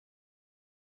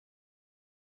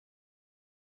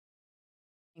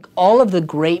All of the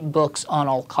great books on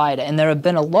Al-Qaeda, and there have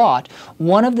been a lot,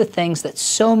 one of the things that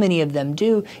so many of them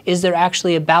do is they're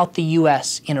actually about the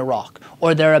U.S. in Iraq,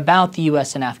 or they're about the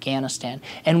U.S. in Afghanistan.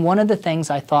 And one of the things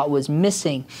I thought was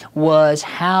missing was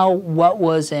how what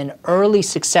was an early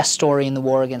success story in the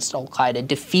war against Al-Qaeda,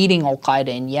 defeating Al-Qaeda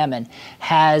in Yemen,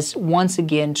 has once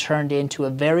again turned into a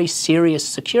very serious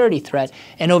security threat.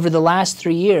 And over the last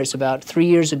 3 years, about 3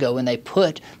 years ago when they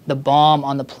put the bomb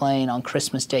on the plane on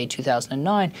Christmas Day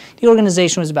 2009, the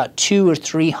organization was about 200 or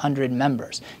 300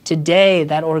 members. Today,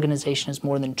 that organization has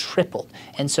more than tripled.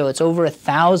 And so it's over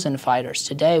 1,000 fighters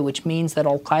today, which means that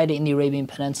Al-Qaeda in the Arabian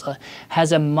Peninsula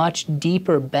has a much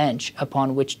deeper bench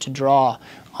upon which to draw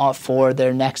for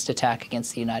their next attack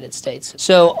against the United States.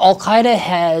 So Al-Qaeda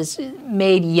has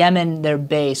made Yemen their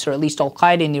base, or at least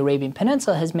Al-Qaeda in the Arabian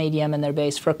Peninsula has made Yemen their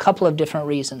base for a couple of different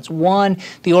reasons. One,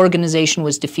 the organization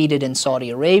was defeated in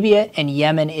Saudi Arabia, and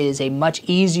Yemen is a much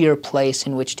easier place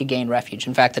in which to gain refuge.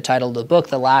 In fact, the title of the book,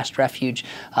 The Last Refuge,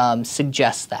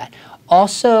 suggests that.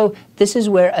 Also, this is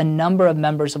where a number of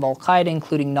members of Al-Qaeda,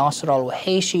 including Nasser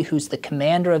al-Wahayshi, who's the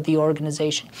commander of the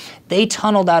organization, they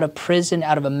tunneled out of prison,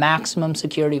 out of a maximum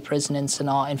security prison in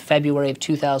Sana'a in February of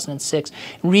 2006.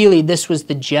 Really, this was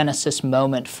the genesis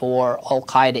moment for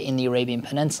Al-Qaeda in the Arabian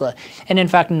Peninsula. And in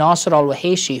fact, Nasser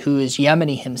al-Wahayshi, who is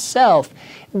Yemeni himself,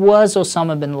 was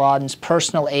Osama bin Laden's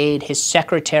personal aide, his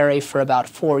secretary for about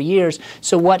 4 years.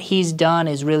 So what he's done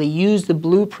is really use the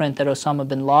blueprint that Osama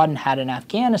bin Laden had in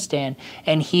Afghanistan,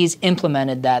 and he's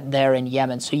implemented that there in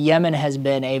Yemen. So Yemen has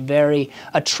been a very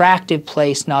attractive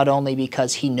place, not only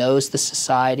because he knows the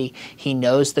society, he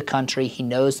knows the country, he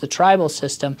knows the tribal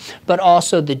system, but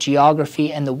also the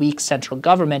geography and the weak central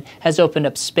government has opened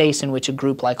up space in which a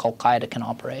group like Al-Qaeda can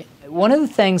operate. One of the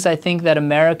things I think that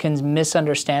Americans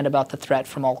misunderstand about the threat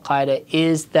from Al-Qaeda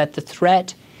is that the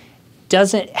threat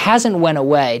hasn't went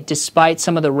away, despite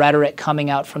some of the rhetoric coming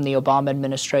out from the Obama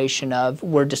administration of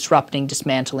we're disrupting,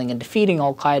 dismantling, and defeating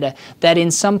Al-Qaeda, that in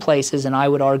some places, and I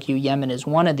would argue Yemen is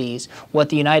one of these, what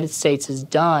the United States has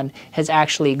done has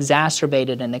actually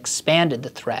exacerbated and expanded the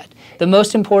threat. The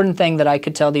most important thing that I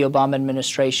could tell the Obama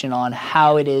administration on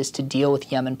how it is to deal with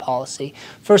Yemen policy,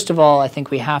 first of all, I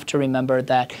think we have to remember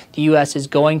that the U.S. is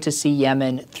going to see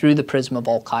Yemen through the prism of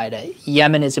Al-Qaeda.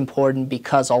 Yemen is important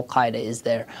because Al-Qaeda is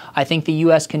there. I think the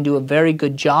U.S. can do a very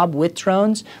good job with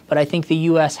drones, but I think the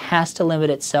U.S. has to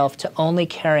limit itself to only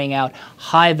carrying out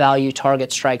high-value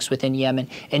target strikes within Yemen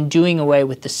and doing away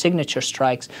with the signature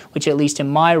strikes, which at least in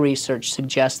my research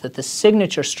suggests that the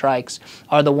signature strikes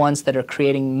are the ones that are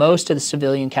creating most of the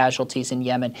civilian casualties in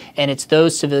Yemen, and it's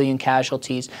those civilian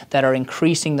casualties that are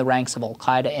increasing the ranks of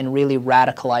Al-Qaeda and really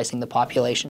radicalizing the population.